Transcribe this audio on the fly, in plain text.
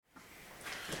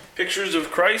pictures of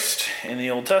Christ in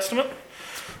the Old Testament.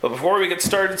 But before we get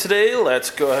started today, let's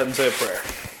go ahead and say a prayer.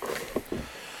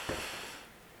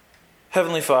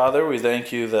 Heavenly Father, we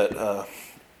thank you that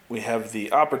we have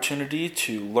the opportunity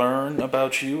to learn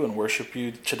about you and worship you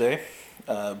today.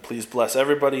 Please bless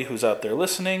everybody who's out there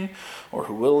listening or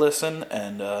who will listen,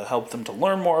 and help them to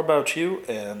learn more about you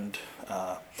and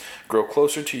grow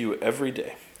closer to you every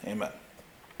day. Amen.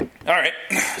 All right,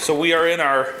 so we are in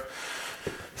our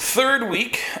third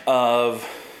week of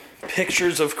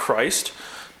Pictures of Christ.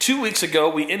 2 weeks ago,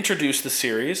 we introduced the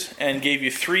series and gave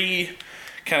you three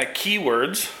kind of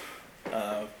keywords.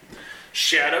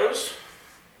 Shadows,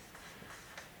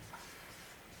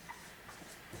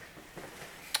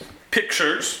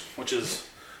 pictures, which is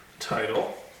the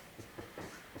title,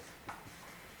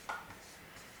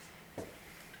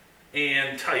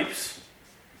 and types.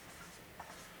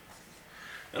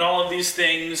 And all of these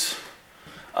things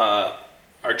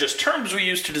are just terms we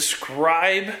use to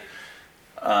describe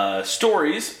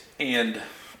stories and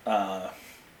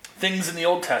things in the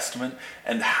Old Testament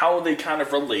and how they kind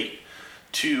of relate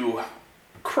to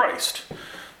Christ.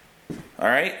 All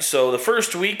right, so the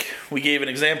first week we gave an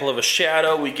example of a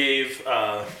shadow. We gave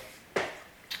the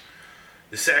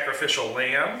sacrificial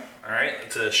lamb. All right,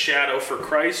 it's a shadow for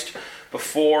Christ.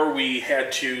 Before we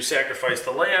had to sacrifice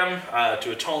the lamb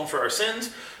to atone for our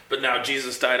sins, but now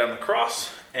Jesus died on the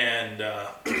cross and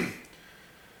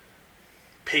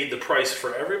paid the price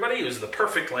for everybody. He was the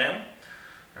perfect lamb.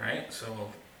 All right, so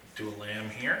we'll do a lamb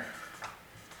here.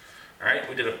 All right,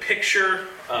 we did a picture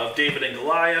of David and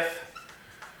Goliath.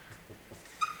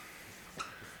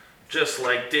 Just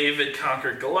like David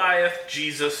conquered Goliath,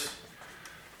 Jesus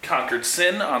conquered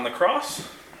sin on the cross.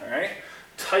 All right,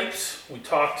 types, we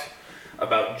talked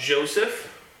about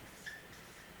Joseph.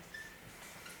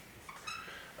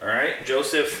 All right,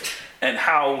 Joseph and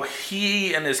how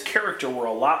he and his character were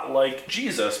a lot like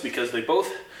Jesus because they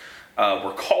both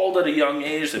were called at a young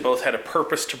age. They both had a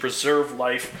purpose to preserve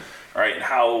life. All right, and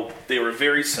how they were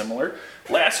very similar.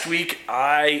 Last week,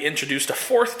 I introduced a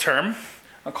fourth term.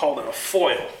 I called it a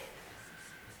foil.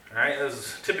 All right, this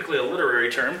is typically a literary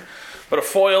term, but a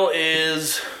foil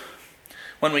is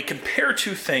when we compare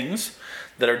two things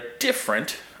that are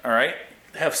different, all right,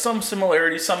 have some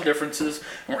similarities, some differences,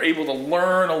 and we're able to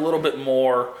learn a little bit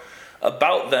more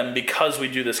about them because we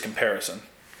do this comparison.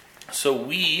 So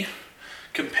we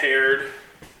compared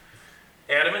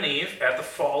Adam and Eve at the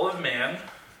fall of man,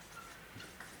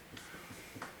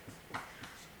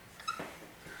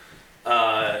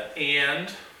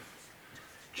 and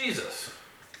Jesus.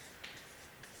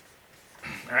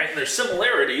 All right, and there's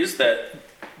similarities that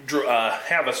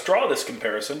have us draw this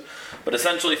comparison, but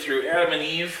essentially through Adam and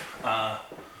Eve,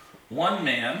 one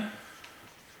man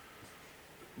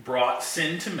brought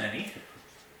sin to many,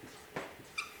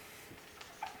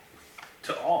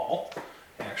 to all,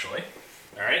 actually.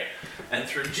 All right, and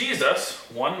through Jesus,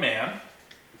 one man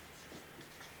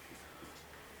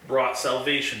brought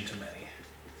salvation to many.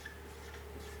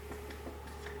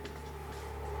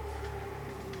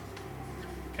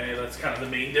 Okay, that's kind of the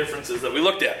main differences that we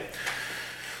looked at.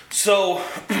 So,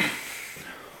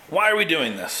 why are we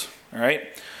doing this? All right,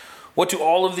 what do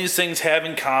all of these things have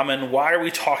in common? Why are we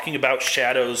talking about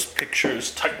shadows,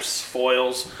 pictures, types,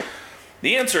 foils?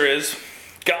 The answer is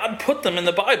God put them in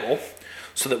the Bible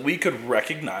so that we could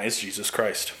recognize Jesus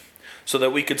Christ. So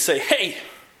that we could say, hey,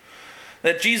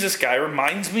 that Jesus guy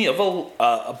reminds me of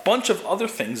a bunch of other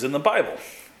things in the Bible.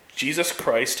 Jesus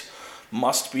Christ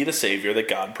must be the Savior that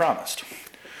God promised.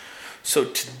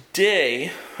 So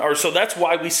so that's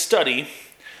why we study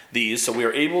these, so we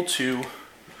are able to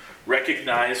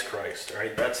recognize Christ. All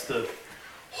right, that's the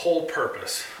whole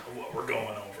purpose of what we're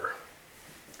going over.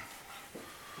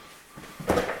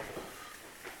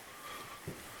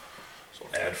 So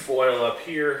we'll add foil up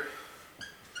here,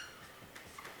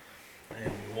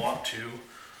 and we want to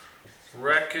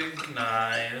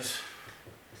recognize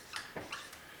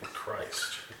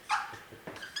Christ.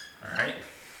 All right.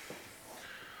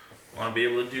 We want to be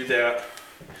able to do that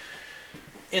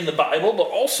in the Bible, but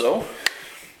also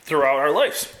throughout our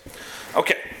lives.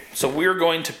 Okay, so we're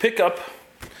going to pick up,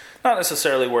 not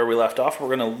necessarily where we left off,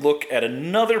 we're going to look at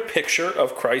another picture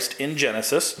of Christ in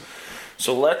Genesis.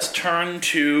 So let's turn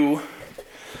to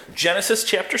Genesis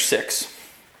chapter 6.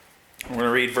 We're going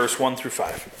to read verse 1 through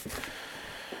 5.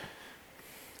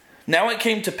 Now it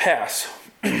came to pass,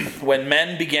 when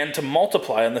men began to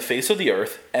multiply on the face of the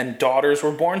earth, and daughters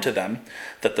were born to them,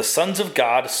 that the sons of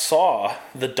God saw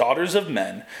the daughters of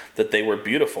men, that they were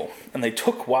beautiful, and they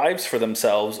took wives for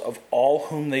themselves of all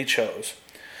whom they chose.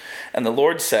 And the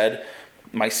Lord said,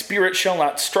 My spirit shall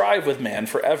not strive with man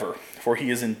forever, for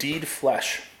he is indeed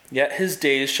flesh, yet his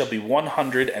days shall be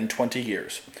 120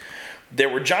 years. There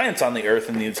were giants on the earth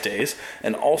in these days,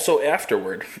 and also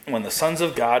afterward, when the sons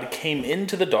of God came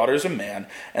into the daughters of man,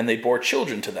 and they bore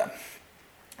children to them.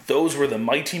 Those were the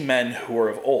mighty men who were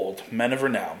of old, men of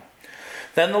renown.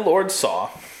 Then the Lord saw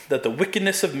that the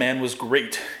wickedness of man was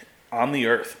great on the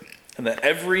earth, and that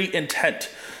every intent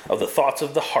of the thoughts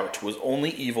of the heart was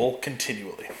only evil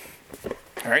continually.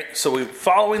 All right, so we're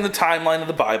following the timeline of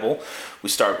the Bible. We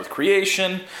start with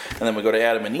creation, and then we go to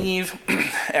Adam and Eve.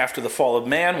 After the fall of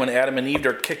man, when Adam and Eve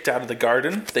are kicked out of the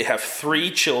garden, they have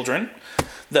 3 children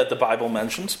that the Bible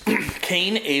mentions.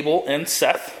 Cain, Abel, and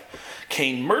Seth.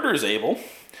 Cain murders Abel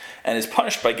and is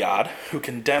punished by God, who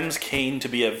condemns Cain to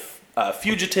be a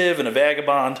fugitive and a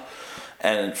vagabond.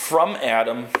 And from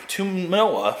Adam to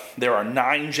Noah, there are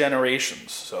 9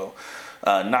 generations. So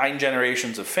 9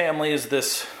 generations of families.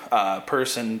 This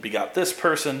person begot this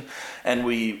person,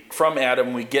 and from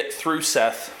Adam we get through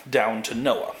Seth down to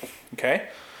Noah. Okay,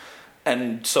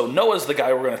 and so Noah's the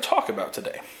guy we're going to talk about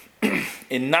today.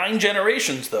 In 9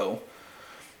 generations, though,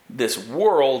 this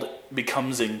world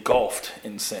becomes engulfed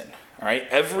in sin. All right,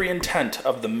 every intent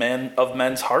of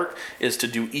men's heart is to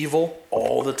do evil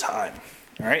all the time.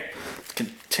 All right, let's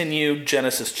continue.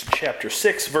 Genesis chapter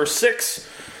 6, verse 6.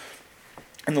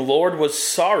 And the Lord was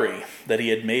sorry that he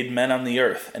had made men on the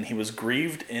earth, and he was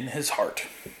grieved in his heart.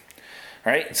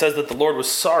 All right, it says that the Lord was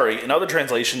sorry. In other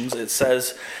translations, it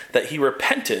says that he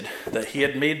repented that he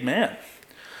had made man.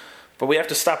 But we have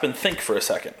to stop and think for a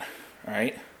second. All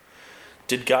right,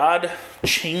 did God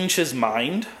change his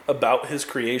mind about his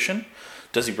creation?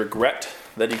 Does he regret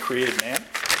that he created man?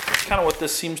 That's kind of what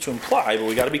this seems to imply, but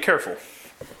we got to be careful.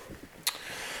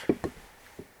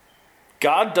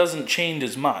 God doesn't change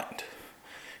his mind.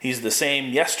 He's the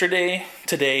same yesterday,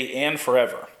 today, and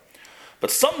forever. But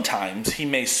sometimes he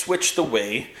may switch the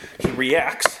way he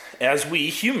reacts as we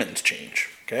humans change.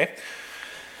 Okay?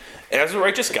 As a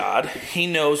righteous God, he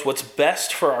knows what's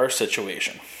best for our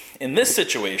situation. In this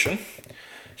situation,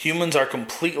 humans are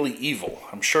completely evil.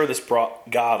 I'm sure this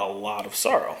brought God a lot of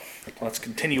sorrow. Let's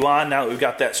continue on now that we've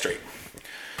got that straight.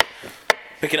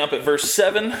 Picking up at verse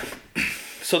 7.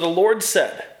 So the Lord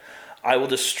said, I will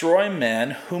destroy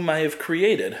man whom I have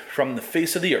created from the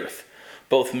face of the earth,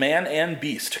 both man and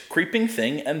beast, creeping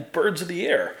thing, and birds of the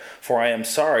air, for I am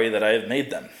sorry that I have made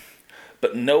them.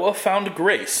 But Noah found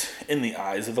grace in the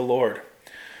eyes of the Lord.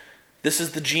 This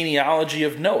is the genealogy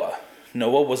of Noah.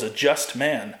 Noah was a just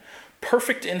man,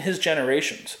 perfect in his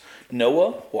generations.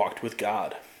 Noah walked with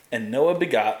God, and Noah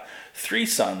begot 3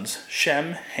 sons,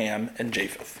 Shem, Ham, and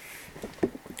Japheth.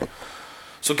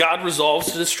 So God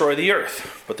resolves to destroy the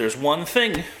earth. But there's one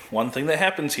thing that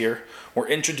happens here. We're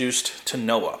introduced to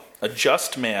Noah, a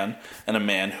just man and a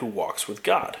man who walks with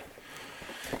God.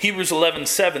 Hebrews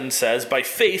 11:7 says, by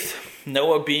faith,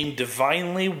 Noah being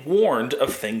divinely warned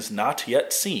of things not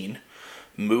yet seen,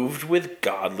 moved with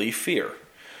godly fear.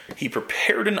 He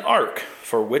prepared an ark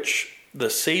for the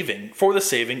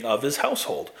saving of his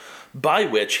household, by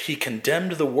which he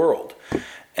condemned the world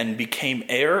and became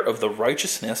heir of the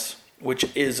righteousness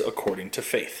which is according to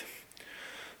faith.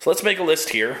 So let's make a list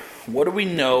here. What do we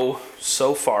know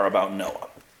so far about Noah?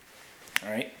 All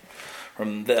right,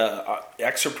 from the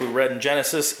excerpt we read in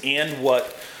Genesis and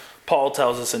what Paul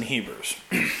tells us in Hebrews.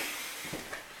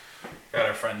 Got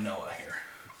our friend Noah here.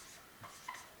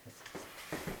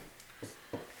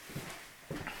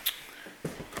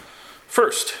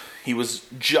 First, he was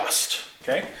just.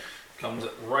 Okay, comes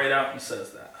right out and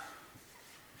says that.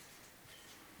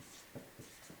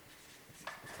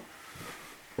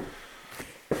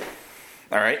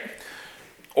 All right?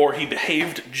 Or he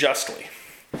behaved justly.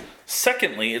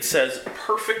 Secondly, it says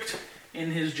perfect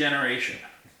in his generation.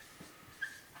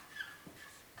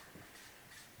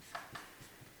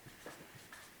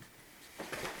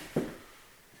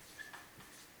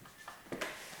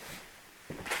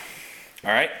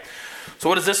 All right? So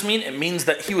what does this mean? It means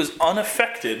that he was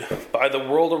unaffected by the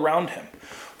world around him.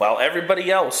 While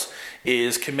everybody else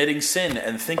is committing sin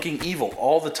and thinking evil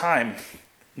all the time,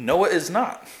 Noah is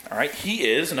not. All right, he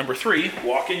is, number 3,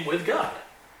 walking with God.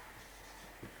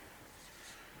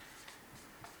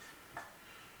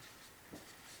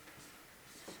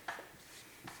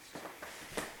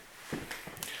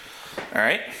 All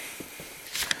right.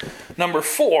 Number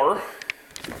 4,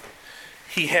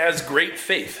 he has great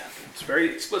faith. It's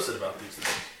very explicit about these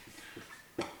things.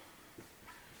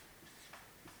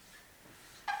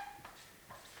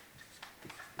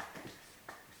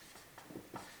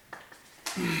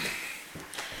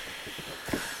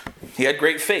 He had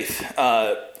great faith.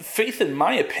 faith, in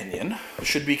my opinion,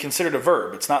 should be considered a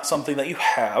verb. It's not something that you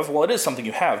have. Well, it is something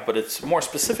you have, but it's more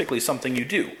specifically something you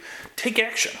do. Take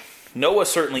action. Noah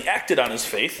certainly acted on his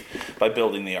faith by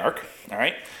building the ark. All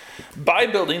right? By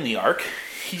building the ark,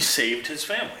 he saved his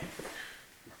family.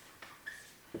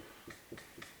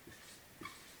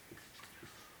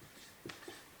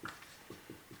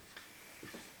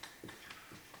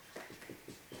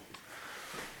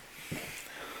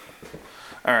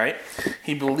 All right.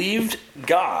 He believed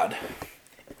God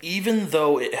even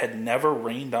though it had never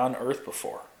rained on earth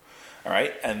before. All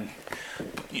right. And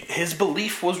his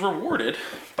belief was rewarded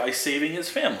by saving his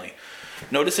family.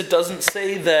 Notice it doesn't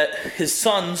say that his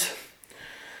sons,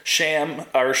 Shem,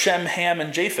 Ham,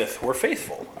 and Japheth were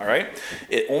faithful. All right.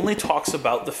 It only talks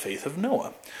about the faith of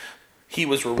Noah. He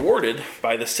was rewarded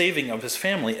by the saving of his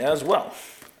family as well.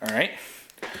 All right.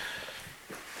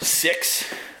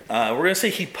 6. We're going to say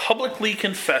he publicly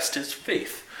confessed his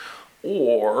faith,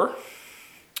 or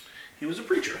he was a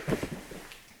preacher.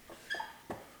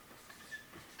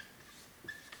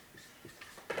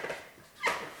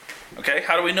 Okay,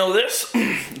 how do we know this?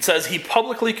 It says he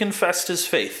publicly confessed his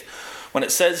faith. When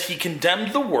it says he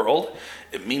condemned the world,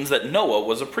 it means that Noah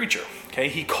was a preacher. Okay,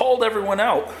 he called everyone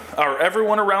out, or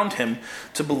everyone around him,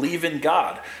 to believe in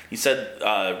God. He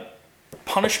said,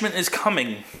 punishment is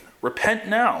coming. Repent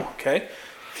now. Okay.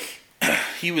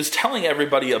 He was telling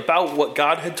everybody about what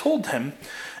God had told him,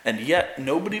 and yet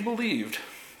nobody believed.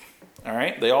 All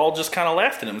right? They all just kind of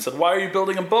laughed at him and said, why are you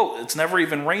building a boat? It's never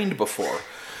even rained before. All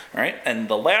right? And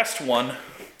the last one,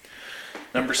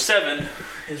 number 7,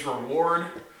 his reward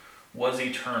was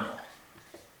eternal.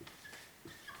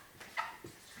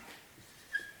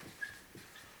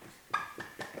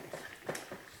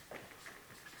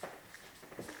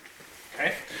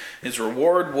 Okay? His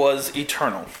reward was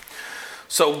eternal.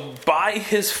 So by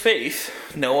his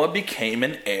faith, Noah became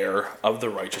an heir of the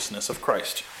righteousness of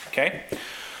Christ. Okay?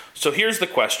 So here's the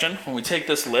question. When we take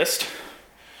this list,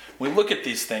 we look at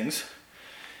these things.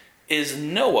 Is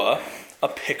Noah a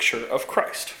picture of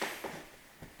Christ?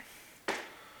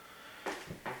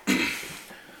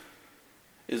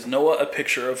 Is Noah a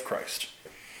picture of Christ?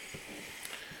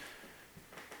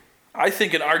 I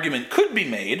think an argument could be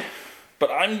made,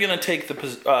 but I'm going to take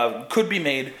could be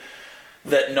made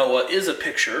that Noah is a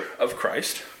picture of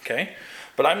Christ, okay?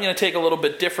 But I'm going to take a little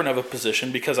bit different of a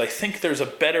position because I think there's a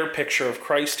better picture of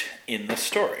Christ in this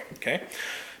story, okay?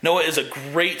 Noah is a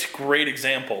great, great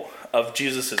example of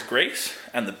Jesus' grace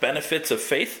and the benefits of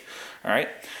faith, all right?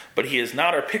 But he is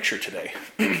not our picture today.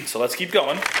 So let's keep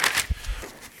going.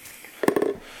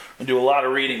 We'll do a lot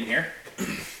of reading here.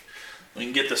 We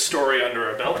can get the story under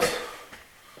our belt.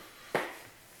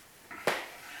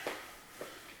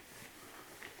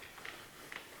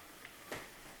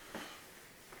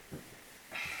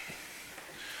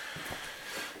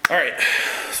 All right,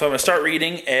 so I'm going to start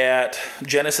reading at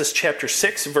Genesis chapter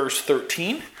 6, verse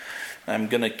 13. I'm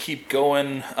going to keep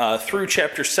going through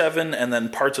chapter 7 and then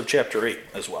parts of chapter 8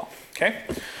 as well. Okay?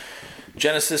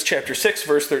 Genesis chapter 6,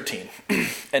 verse 13.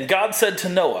 And God said to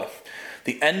Noah,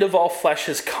 the end of all flesh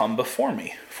has come before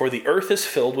me, for the earth is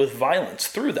filled with violence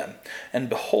through them, and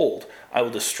behold, I will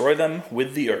destroy them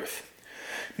with the earth.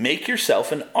 Make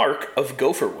yourself an ark of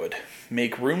gopher wood.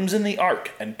 Make rooms in the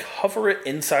ark, and cover it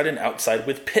inside and outside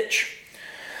with pitch.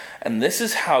 And this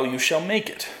is how you shall make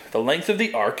it. The length of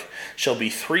the ark shall be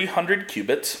 300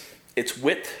 cubits, its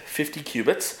width 50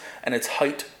 cubits, and its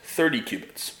height 30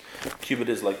 cubits. Cubit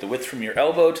is like the width from your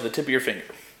elbow to the tip of your finger,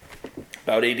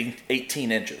 about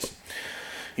 18 inches.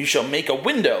 You shall make a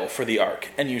window for the ark,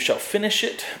 and you shall finish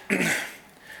it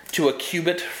to a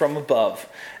cubit from above,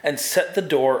 and set the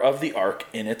door of the ark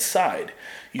in its side.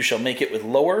 You shall make it with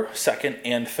lower, second,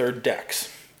 and third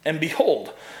decks. And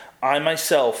behold, I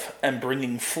myself am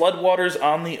bringing floodwaters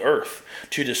on the earth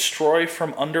to destroy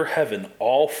from under heaven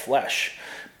all flesh,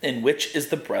 in which is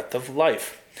the breath of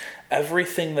life.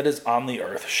 Everything that is on the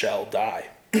earth shall die.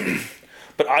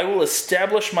 But I will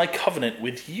establish my covenant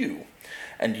with you,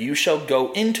 and you shall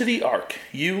go into the ark,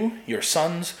 you, your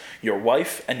sons, your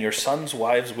wife, and your sons'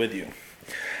 wives with you.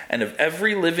 And of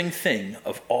every living thing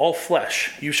of all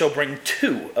flesh you shall bring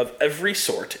 2 of every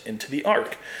sort into the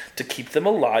ark, to keep them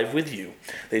alive with you.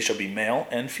 They shall be male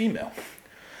and female.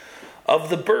 Of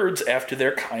the birds after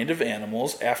their kind, of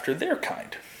animals after their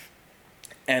kind.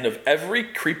 And of every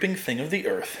creeping thing of the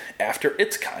earth after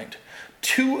its kind.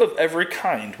 2 of every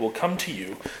kind will come to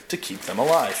you to keep them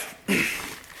alive.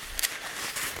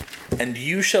 And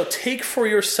you shall take for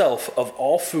yourself of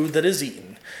all food that is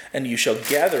eaten, and you shall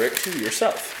gather it to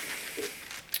yourself.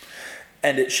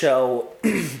 And it shall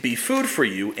be food for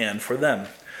you and for them.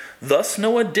 Thus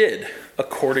Noah did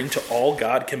according to all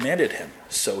God commanded him.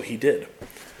 So he did.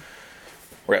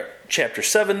 We're at chapter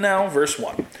 7 now, verse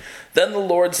 1. Then the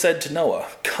Lord said to Noah,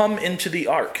 "Come into the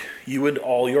ark, you and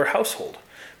all your household,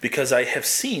 because I have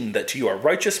seen that you are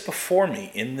righteous before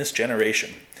me in this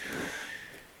generation.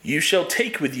 You shall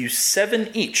take with you 7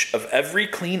 each of every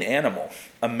clean animal,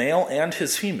 a male and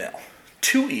his female,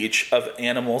 2 each of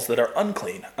animals that are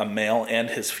unclean, a male and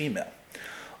his female.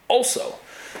 Also,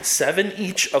 7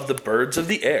 each of the birds of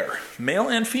the air, male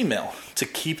and female, to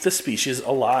keep the species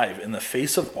alive in the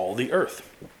face of all the earth.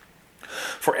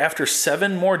 For after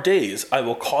 7 more days I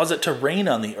will cause it to rain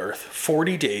on the earth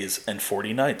 40 days and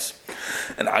 40 nights,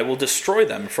 and I will destroy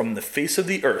them from the face of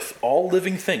the earth, all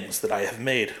living things that I have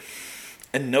made."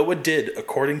 And Noah did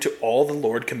according to all the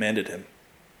Lord commanded him.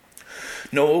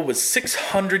 Noah was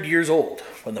 600 years old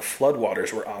when the flood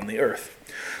waters were on the earth.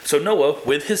 So Noah,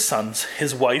 with his sons,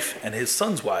 his wife, and his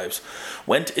sons' wives,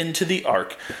 went into the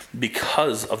ark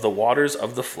because of the waters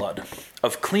of the flood,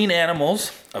 of clean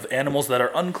animals, of animals that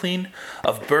are unclean,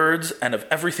 of birds, and of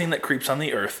everything that creeps on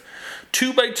the earth.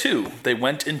 2 by 2 they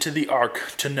went into the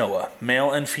ark to Noah,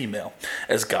 male and female,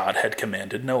 as God had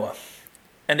commanded Noah.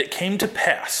 And it came to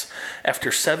pass,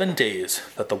 after 7 days,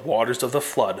 that the waters of the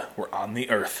flood were on the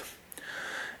earth.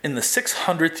 In the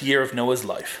 600th year of Noah's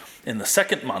life, in the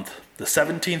 2nd month, the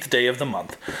 17th day of the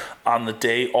month, on the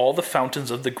day all the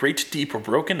fountains of the great deep were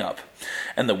broken up,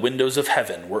 and the windows of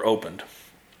heaven were opened.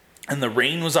 And the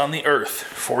rain was on the earth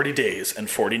 40 days and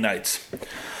 40 nights.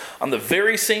 On the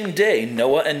very same day,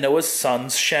 Noah and Noah's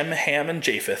sons, Shem, Ham, and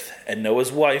Japheth, and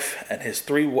Noah's wife, and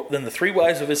the 3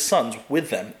 wives of his sons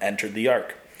with them entered the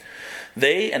ark.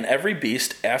 They and every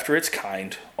beast after its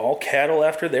kind, all cattle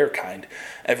after their kind,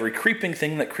 every creeping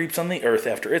thing that creeps on the earth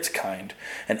after its kind,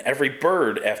 and every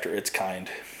bird after its kind,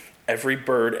 every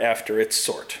bird after its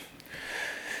sort.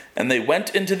 And they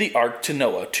went into the ark to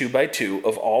Noah 2 by 2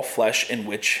 of all flesh in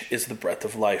which is the breath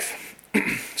of life.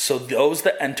 So those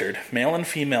that entered, male and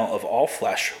female of all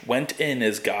flesh, went in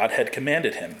as God had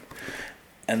commanded him,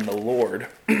 and the Lord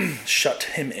shut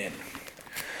him in.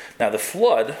 Now the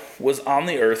flood was on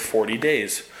the earth 40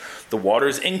 days. The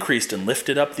waters increased and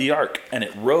lifted up the ark, and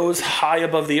it rose high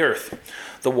above the earth.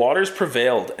 The waters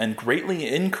prevailed and greatly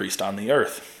increased on the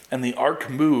earth, and the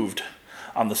ark moved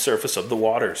on the surface of the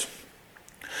waters.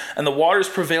 And the waters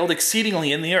prevailed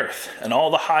exceedingly in the earth, and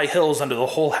all the high hills under the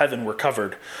whole heaven were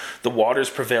covered. The waters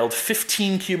prevailed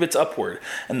 15 cubits upward,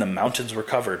 and the mountains were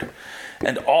covered.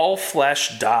 And all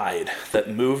flesh died that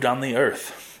moved on the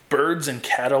earth, birds and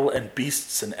cattle and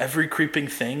beasts and every creeping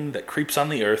thing that creeps on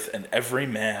the earth, and every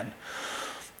man,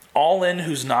 all in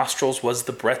whose nostrils was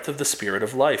the breath of the Spirit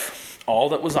of life. All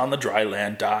that was on the dry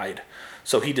land died.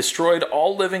 So he destroyed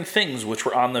all living things which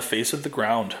were on the face of the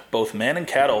ground, both man and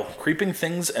cattle, creeping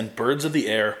things and birds of the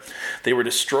air. They were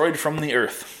destroyed from the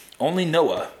earth. Only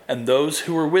Noah and those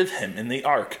who were with him in the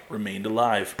ark remained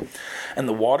alive. And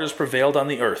the waters prevailed on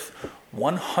the earth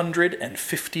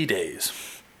 150 days.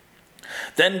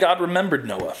 Then God remembered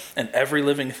Noah and every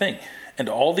living thing, and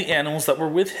all the animals that were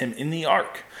with him in the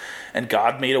ark. And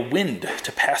God made a wind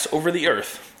to pass over the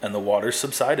earth, and the waters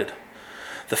subsided.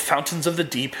 The fountains of the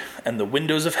deep and the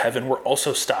windows of heaven were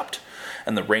also stopped,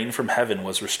 and the rain from heaven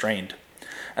was restrained.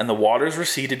 And the waters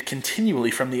receded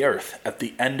continually from the earth. At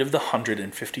the end of the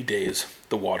 150 days,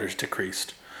 the waters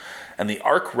decreased. And the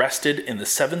ark rested in the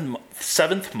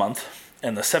 7th month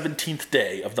and the 17th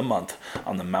day of the month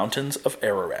on the mountains of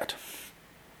Ararat.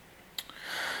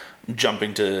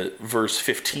 Jumping to verse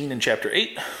 15 in chapter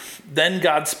 8. Then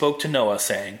God spoke to Noah,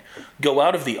 saying, "Go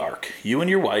out of the ark, you and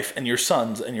your wife and your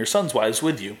sons wives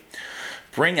with you.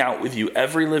 Bring out with you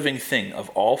every living thing of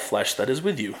all flesh that is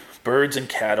with you, birds and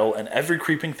cattle and every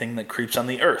creeping thing that creeps on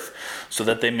the earth, so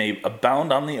that they may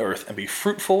abound on the earth and be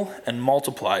fruitful and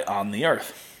multiply on the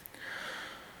earth."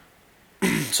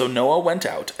 So Noah went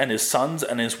out, and his sons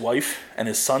and his wife and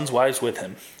his sons' wives with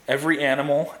him. Every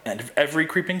animal and every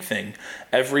creeping thing,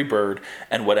 every bird,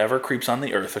 and whatever creeps on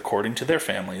the earth according to their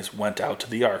families went out to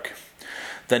the ark.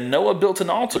 Then Noah built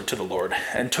an altar to the Lord,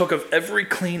 and took of every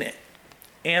clean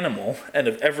animal and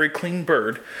of every clean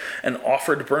bird, and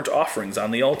offered burnt offerings on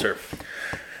the altar.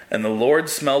 And the Lord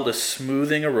smelled a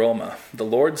smoothing aroma. The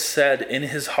Lord said in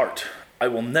his heart, "I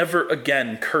will never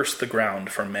again curse the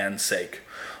ground for man's sake,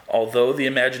 although the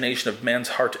imagination of man's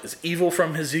heart is evil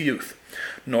from his youth,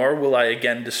 nor will I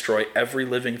again destroy every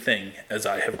living thing as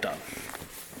I have done."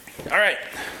 All right.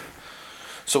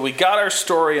 So we got our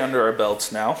story under our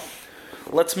belts now.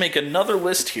 Let's make another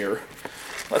list here.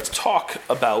 Let's talk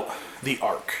about the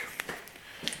ark.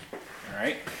 All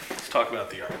right. Let's talk about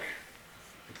the ark.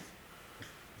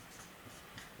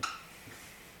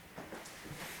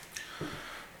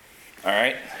 All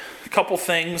right, a couple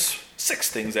things,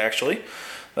 6 things actually,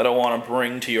 that I want to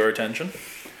bring to your attention.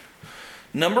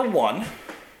 Number 1,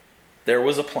 there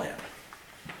was a plan.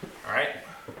 All right,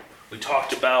 we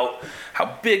talked about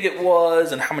how big it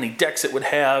was and how many decks it would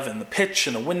have and the pitch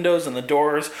and the windows and the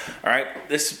doors. All right,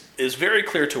 this is very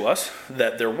clear to us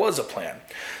that there was a plan.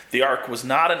 The ark was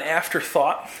not an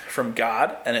afterthought from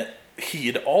God, and he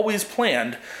had always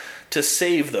planned to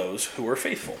save those who were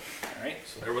faithful. All right,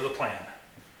 so there was a plan.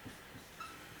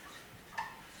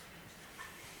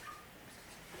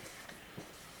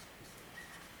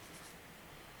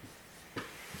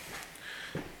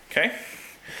 Okay.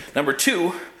 Number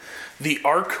 2, the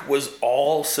ark was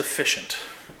all sufficient.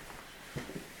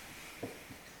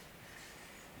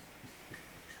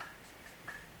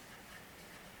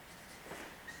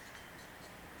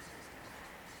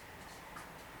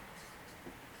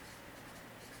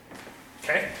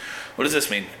 Okay. What does this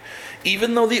mean?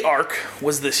 Even though the ark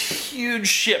was this huge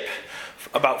ship,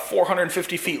 about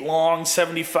 450 feet long,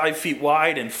 75 feet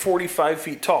wide, and 45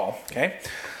 feet tall, okay,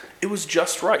 it was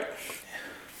just right.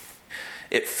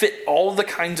 It fit all of the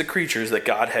kinds of creatures that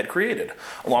God had created,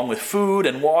 along with food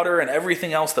and water and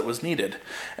everything else that was needed.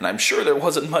 And I'm sure there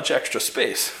wasn't much extra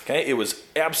space. Okay, it was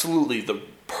absolutely the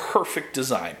perfect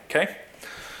design. Okay.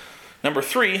 Number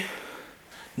 3,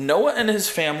 Noah and his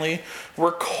family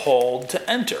were called to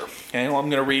enter. Okay, well, I'm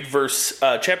going to read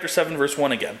chapter 7, verse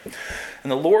 1 again.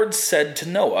 And the Lord said to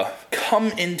Noah,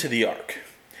 "Come into the ark,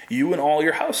 you and all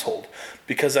your household,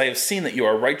 because I have seen that you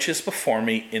are righteous before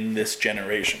me in this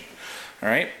generation." All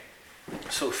right,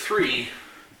 so 3,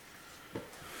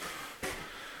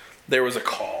 there was a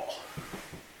call.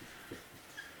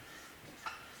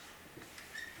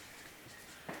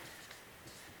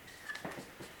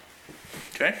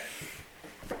 Okay.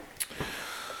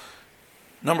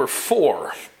 Number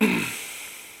 4,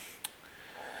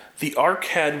 the ark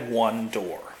had one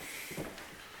door.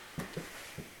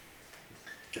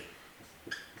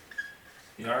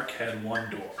 The ark had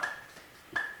one door.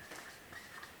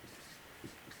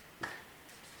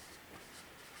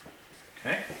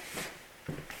 Okay.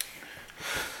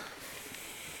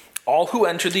 All who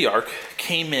entered the ark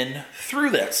came in through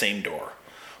that same door.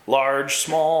 Large,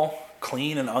 small,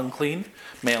 clean and unclean,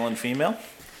 male and female.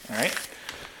 All right.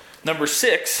 Number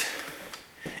 6,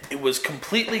 it was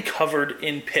completely covered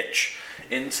in pitch,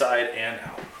 inside and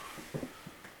out.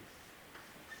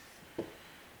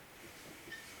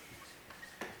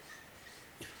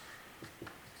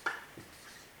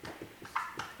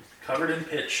 Covered in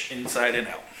pitch, inside and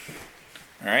out.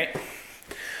 All right.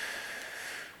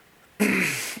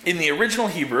 In the original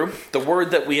Hebrew, the word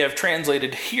that we have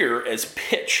translated here as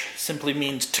pitch simply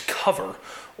means to cover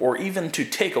or even to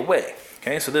take away.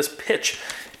 Okay, so this pitch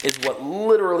is what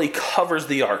literally covers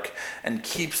the ark and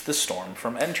keeps the storm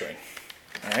from entering.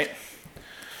 All right.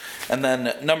 And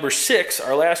then number 6,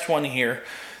 our last one here,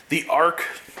 the ark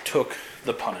took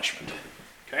the punishment.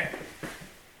 Okay.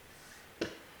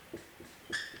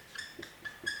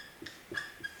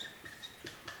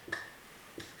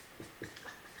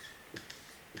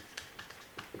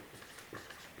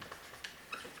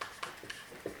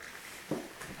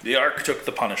 The ark took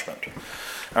the punishment.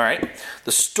 All right.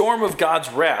 The storm of God's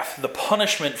wrath, the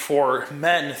punishment for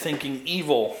men thinking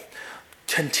evil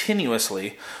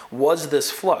continuously, was this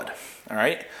flood. All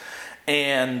right.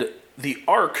 And the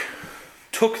ark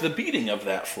took the beating of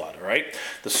that flood. All right.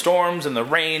 The storms and the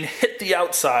rain hit the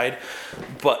outside,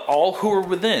 but all who were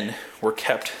within were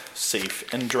kept safe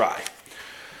and dry.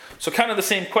 So kind of the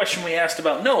same question we asked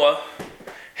about Noah.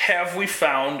 Have we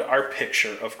found our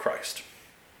picture of Christ?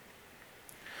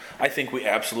 I think we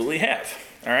absolutely have.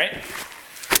 All right?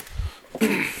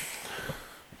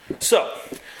 So,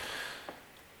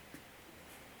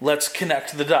 let's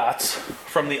connect the dots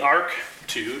from the ark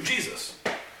to Jesus.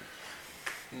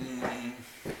 We'll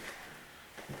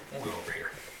go over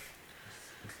here.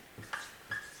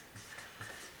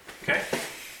 Okay?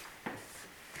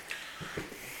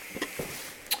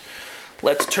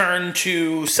 Let's turn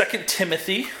to 2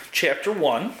 Timothy chapter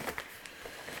 1.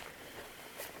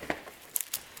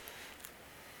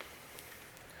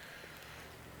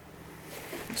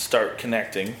 Start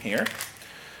connecting here.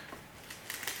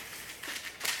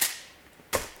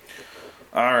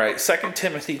 All right, 2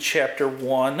 Timothy chapter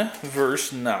 1,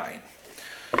 verse 9.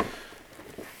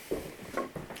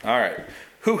 All right.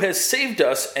 Who has saved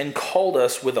us and called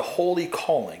us with a holy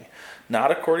calling,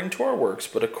 not according to our works,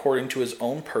 but according to his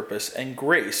own purpose and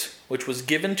grace, which was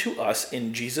given to us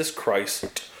in Jesus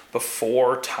Christ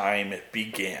before time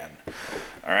began.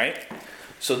 All right.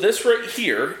 So this right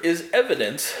here is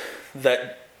evidence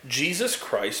that Jesus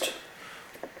Christ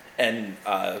and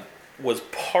was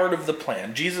part of the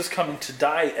plan. Jesus coming to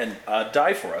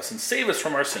die for us and save us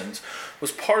from our sins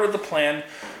was part of the plan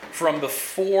from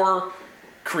before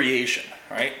creation,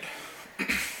 right?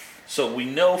 So we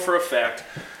know for a fact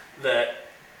that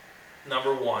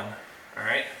number one, all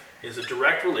right, is a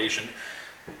direct relation.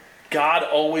 God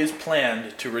always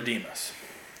planned to redeem us,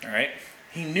 all right?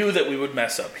 He knew that we would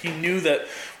mess up. He knew that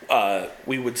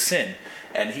we would sin.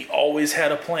 And he always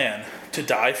had a plan to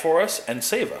die for us and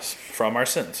save us from our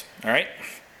sins, all right?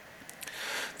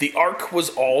 The ark was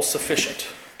all sufficient,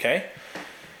 okay?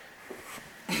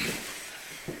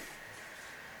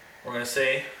 We're going to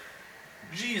say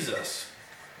Jesus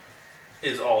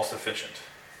is all sufficient,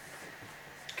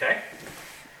 okay?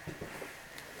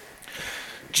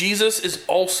 Jesus is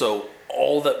also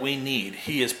all that we need.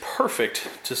 He is perfect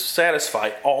to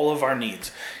satisfy all of our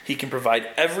needs. He can provide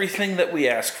everything that we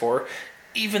ask for,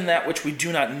 even that which we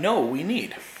do not know we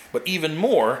need. But even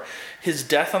more, his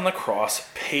death on the cross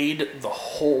paid the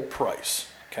whole price.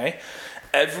 Okay?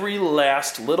 Every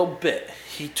last little bit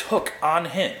he took on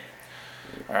him.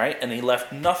 All right? And he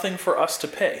left nothing for us to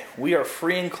pay. We are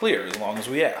free and clear as long as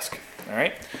we ask. All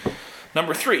right?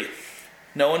 Number 3,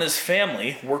 Noah and his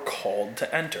family were called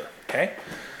to enter. Okay?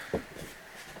 I'm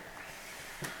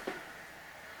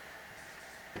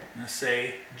going to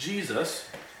say Jesus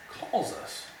calls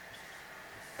us.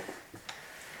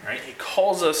 Right? He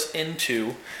calls us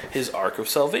into his ark of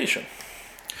salvation.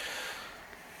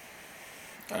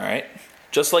 All right?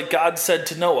 Just like God said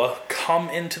to Noah, come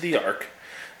into the ark,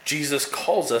 Jesus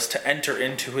calls us to enter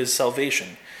into his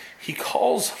salvation. He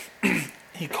calls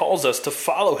us to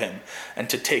follow him and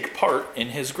to take part in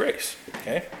his grace.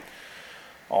 Okay?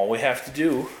 All we have to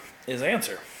do is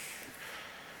answer.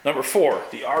 Number 4,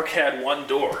 the ark had one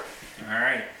door. All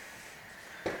right.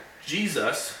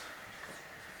 Jesus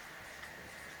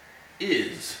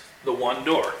is the one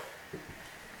door.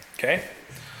 Okay?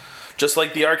 Just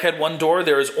like the ark had one door,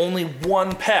 there is only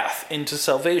one path into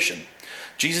salvation.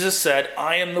 Jesus said,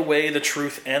 I am the way, the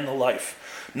truth, and the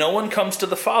life. No one comes to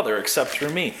the Father except through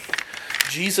me.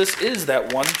 Jesus is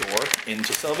that one door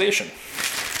into salvation.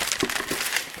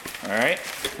 All right?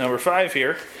 Number 5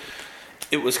 here.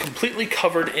 It was completely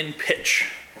covered in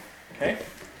pitch. Okay?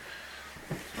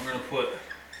 I'm going to put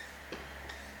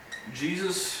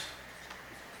Jesus'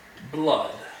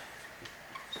 blood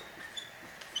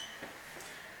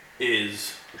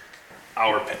is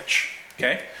our pitch.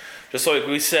 Okay? Just like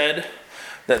we said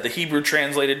that the Hebrew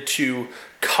translated to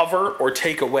cover or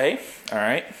take away. All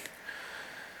right?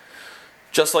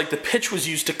 Just like the pitch was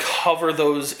used to cover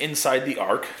those inside the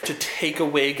ark, to take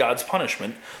away God's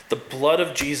punishment, the blood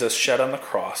of Jesus shed on the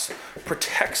cross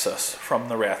protects us from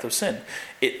the wrath of sin.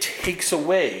 It takes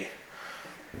away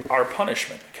our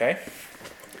punishment, okay?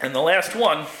 And the last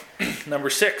one, number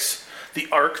 6, the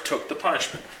ark took the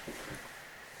punishment.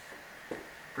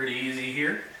 Pretty easy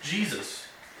here. Jesus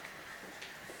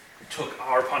took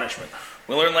our punishment.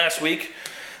 We learned last week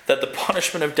that the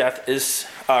punishment of death is,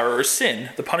 or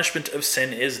sin, the punishment of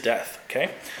sin is death,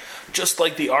 okay? Just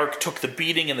like the ark took the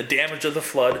beating and the damage of the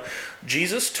flood,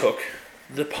 Jesus took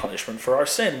the punishment for our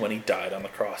sin when he died on the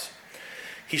cross.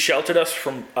 He sheltered us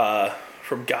from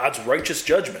God's righteous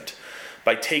judgment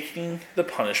by taking the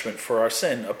punishment for our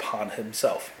sin upon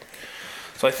himself.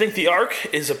 So I think the ark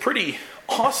is a pretty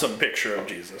awesome picture of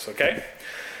Jesus, okay?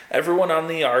 Everyone on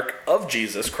the ark of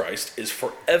Jesus Christ is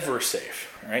forever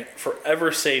safe, right? Forever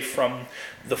safe from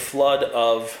the flood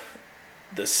of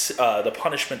the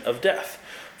punishment of death.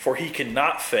 For he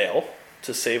cannot fail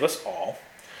to save us all.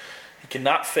 He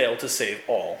cannot fail to save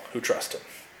all who trust him.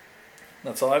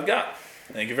 That's all I've got.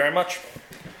 Thank you very much.